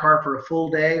that car for a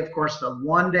full day. Of course, the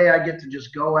one day I get to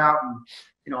just go out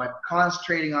and, I'm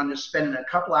concentrating on just spending a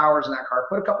couple hours in that car,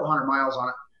 put a couple 100 miles on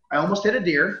it. I almost hit a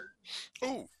deer.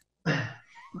 Ooh.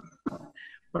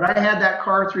 But I had that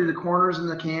car through the corners and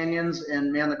the canyons,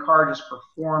 and man, the car just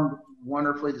performed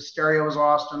wonderfully. The stereo was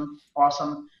awesome.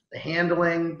 The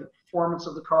handling, the performance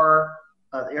of the car,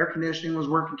 the air conditioning was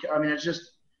working. I mean, it's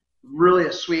just really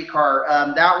a sweet car.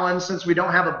 That one, since we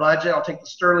don't have a budget, I'll take the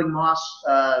Sterling Moss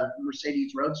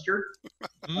Mercedes Roadster.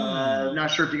 Not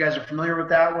sure if you guys are familiar with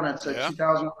that one. It's a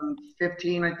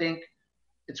 2015, I think.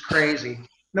 It's crazy.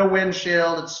 No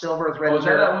windshield. It's silver with red. Was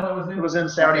that one that was in? It was in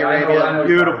Saudi Arabia. I know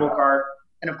beautiful car.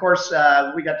 And of course,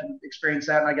 we got to experience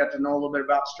that, and I got to know a little bit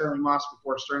about Sterling Moss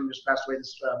before Sterling just passed away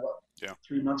this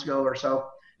 3 months ago or so.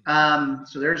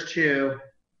 So there's two.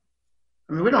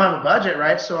 I mean, we don't have a budget,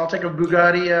 right? So I'll take a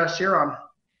Bugatti Chiron.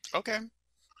 Okay.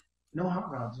 No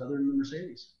hot rods other than the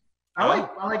Mercedes. I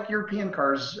like European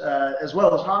cars as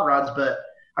well as hot rods, but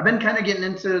I've been kind of getting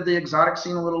into the exotic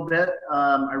scene a little bit.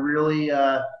 I really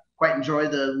quite enjoy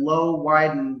the low,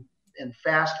 wide, and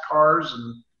fast cars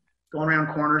and going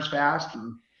around corners fast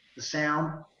and the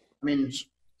sound. I mean, it's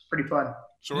pretty fun.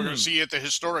 So we're going to see you at the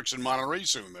Historics in Monterey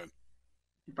soon then.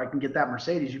 If I can get that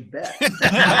Mercedes, you bet.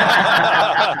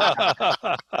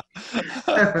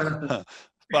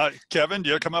 But Kevin, do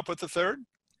you come up with the third?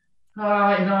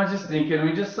 I was just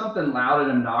thinking, just something loud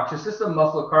and obnoxious, just a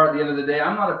muscle car at the end of the day.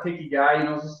 I'm not a picky guy,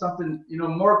 just something,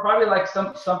 more probably like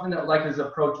something that like is a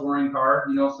pro touring car,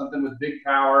 something with big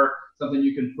power, something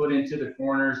you can put into the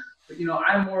corners. But,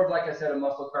 I'm more of, like I said, a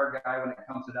muscle car guy when it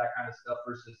comes to that kind of stuff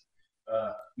versus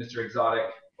Mr.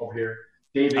 Exotic over here.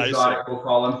 Dave Exotic, we'll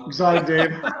call him. Exotic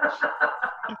Dave.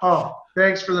 Oh,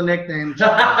 thanks for the nickname.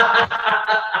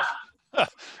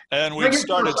 And we've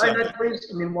started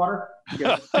something. Water.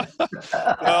 Well,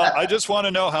 I just want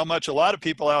to know how much a lot of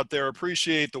people out there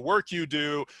appreciate the work you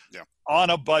do on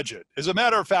a budget. As a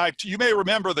matter of fact, you may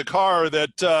remember the car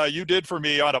that you did for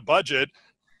me on a budget.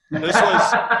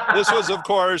 This was, of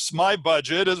course, my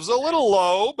budget. It was a little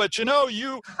low, but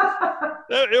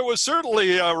it was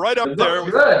certainly right up there.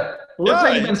 Good. Well, looks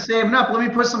like you've been saving up. Let me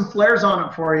put some flares on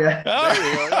it for you.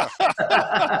 There you go.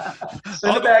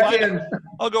 Send it back in.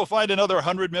 I'll go find another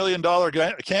 $100 million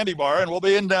candy bar, and we'll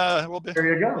be in. There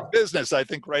you go. Business, I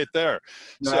think, right there.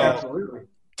 No, so, absolutely.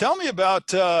 Tell me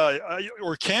about,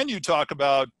 or can you talk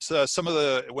about some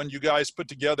of when you guys put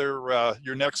together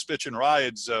your next Bitch and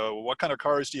Rides? What kind of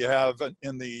cars do you have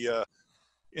in the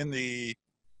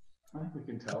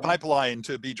pipeline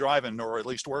to be driving, or at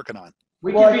least working on?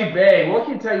 We can be vague. We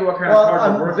can tell you what kind of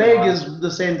cars we're working on. Vague is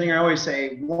the same thing I always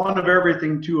say. One of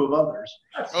everything, two of others.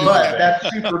 That's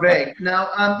super vague. Now,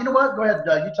 you know what? Go ahead,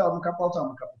 Doug. You tell them a couple. I'll tell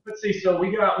them a couple. Let's see. So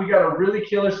we got a really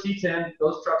killer C10.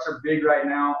 Those trucks are big right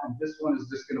now, and this one is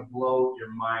just going to blow your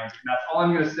mind. And that's all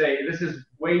I'm going to say. This is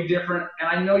way different. And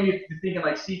I know you're thinking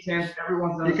like C10s.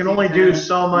 Everyone's done. You can only do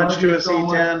so much to a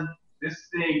C10. This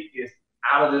thing is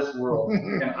out of this world,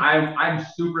 and I'm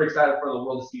super excited for the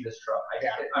world to see this truck.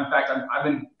 In fact, I've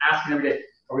been asking every day,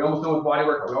 are we almost done with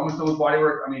bodywork? Are we almost done with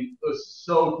bodywork? I mean, it was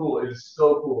so cool. It was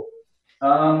so cool.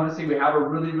 Let's see, we have a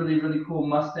really, really, really cool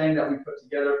Mustang that we put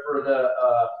together for the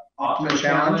Optima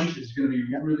Challenge. It's going to be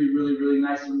really, really, really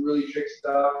nice and really trick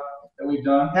stuff that we've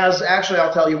done. Actually,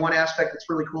 I'll tell you one aspect that's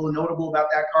really cool and notable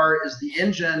about that car is the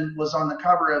engine was on the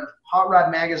cover of Hot Rod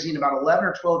Magazine about 11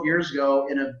 or 12 years ago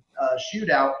in a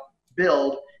shootout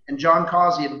build, and John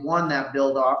Causey had won that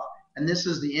build off, and this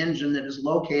is the engine that is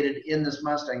located in this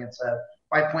Mustang. It's a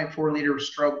 5.4 liter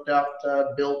stroked up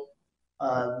built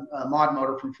mod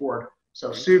motor from Ford.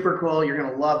 So super cool. You're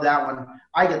going to love that one.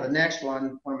 I get the next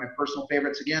one of my personal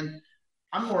favorites. Again,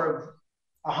 I'm more of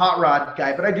a hot rod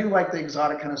guy, but I do like the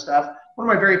exotic kind of stuff. One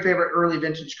of my very favorite early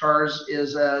vintage cars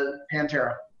is a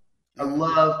Pantera. I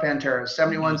love Pantera.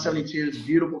 71, 72 is a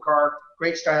beautiful car,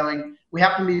 great styling. We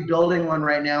happen to be building one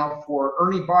right now for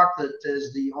Ernie Bach, that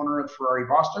is the owner of Ferrari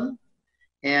Boston.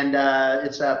 And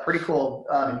it's pretty cool.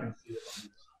 I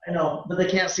know, but they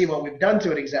can't see what we've done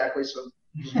to it exactly. So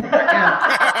hold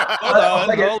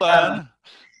on.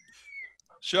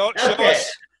 Show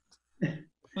us.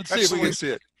 Let's see if we can see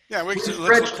it. Yeah, let's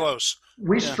look close.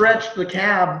 We stretched the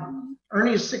cab.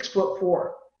 Ernie's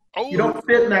 6'4". Oh. You don't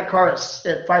fit in that car at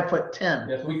 5'10".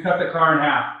 Yes, we cut the car in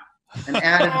half. And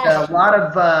added a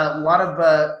lot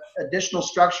of additional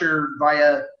structure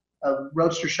via a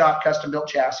Roadster Shop custom built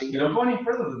chassis. You don't go any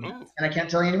further than that. And I can't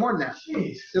tell you any more than that.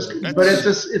 Jeez. But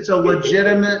it's a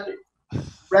legitimate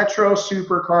retro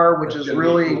supercar, which is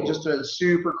really cool. Just a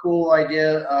super cool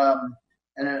idea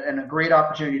and a great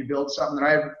opportunity to build something that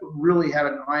I've really had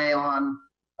an eye on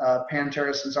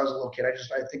Pantera since I was a little kid. I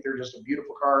think they're just a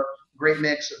beautiful car, great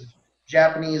mix of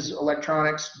Japanese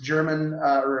electronics, German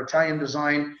or Italian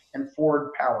design, and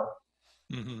Ford power.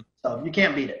 Mm-hmm. So you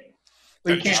can't beat it.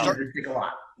 But you can't take a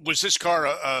lot. Was this car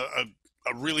a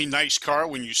a really nice car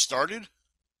when you started?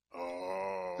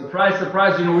 Oh. Surprise,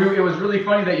 surprise. You know, it was really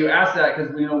funny that you asked that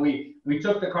because, you know, we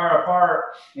took the car apart,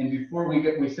 and before we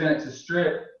sent it to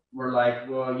strip, we're like,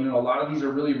 well, you know, a lot of these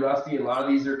are really rusty. A lot of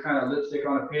these are kind of lipstick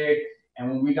on a pig. And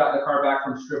when we got the car back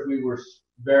from strip, we were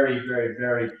very, very,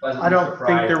 very pleasantly I don't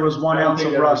surprised. think there was 1 ounce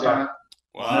of rust on it.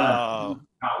 Wow.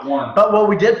 Not one. But what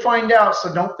we did find out,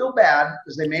 so don't feel bad,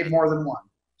 is they made more than one.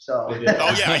 So. They did.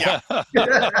 Oh, yeah.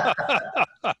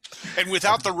 And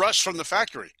without the rust from the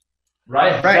factory.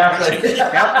 Right. Right. Exactly.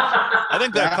 I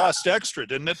think that cost extra,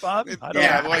 didn't it, Bob? I don't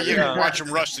Yeah, know. well, you can watch them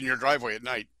rust in your driveway at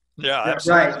night. Yeah, Yeah,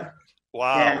 absolutely. right.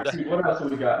 Wow. Yeah. What else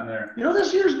have we got in there? You know,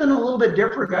 this year's been a little bit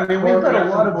different. I mean, We we've got a some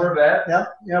lot of Corvette.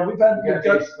 Yeah, we've got We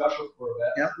got a special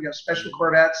Corvette. Yeah, we got special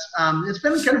Corvettes. It's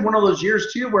been kind of one of those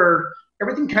years too where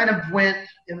everything kind of went.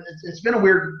 It's been a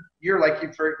weird year, like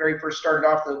you very first started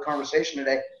off the conversation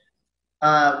today.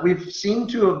 We've seemed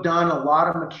to have done a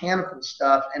lot of mechanical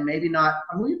stuff, and maybe not.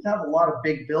 I mean, we've had a lot of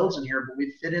big builds in here, but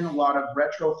we fit in a lot of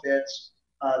retrofits.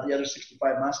 The other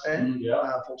 65 Mustang,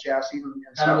 full chassis, and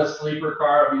Kind of a sleeper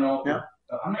car, you know. Yeah.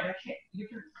 I can't. You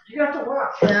have to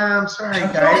watch. Yeah, I'm sorry,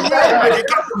 guys.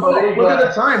 Look at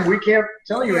the time. We can't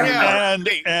tell you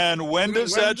anything. And when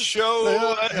does that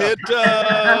show hit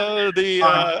the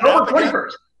October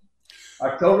 21st.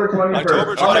 October 21st.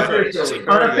 October 21st.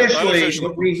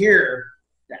 Unofficially, we hear.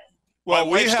 Well,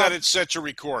 My wife's got it set to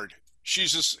record.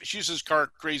 She's as car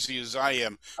crazy as I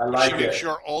am. I like she it. makes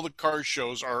sure all the car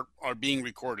shows are being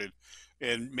recorded,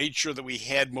 and made sure that we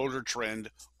had Motor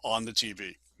Trend on the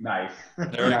TV. Nice.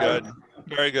 Very good.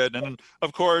 Very good. And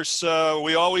of course,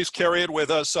 we always carry it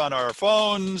with us on our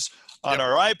phones, on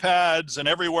our iPads, and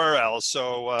everywhere else.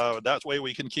 So that way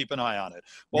we can keep an eye on it.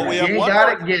 Well, we have You one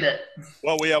got more, it, get it.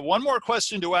 well, we have one more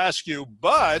question to ask you,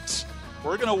 but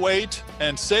we're going to wait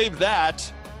and save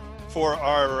that for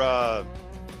our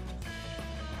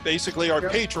basically our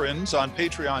patrons on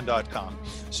patreon.com.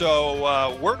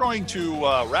 So we're going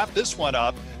to wrap this one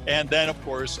up, and then of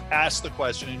course ask the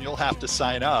question, and you'll have to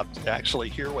sign up to actually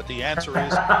hear what the answer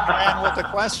is and what the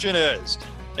question is.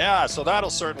 Yeah, so that'll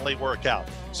certainly work out.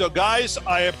 So guys,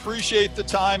 I appreciate the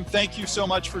time. Thank you so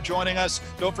much for joining us.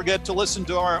 Don't forget to listen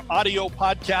to our audio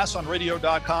podcasts on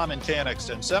radio.com and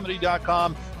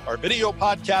KNX1070.com. Our video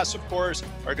podcasts, of course,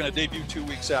 are going to debut 2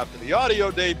 weeks after the audio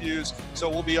debuts. So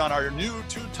we'll be on our new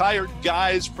Two Tired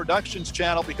Guys Productions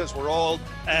channel because we're old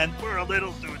and we're a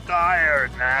little too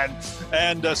tired, man.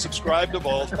 And subscribe to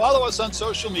both. Follow us on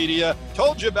social media.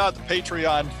 Told you about the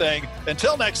Patreon thing.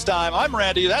 Until next time, I'm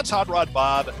Randy. That's Hot Rod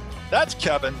Bob. That's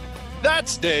Kevin.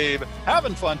 That's Dave.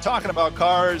 Having fun talking about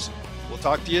cars. We'll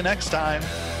talk to you next time.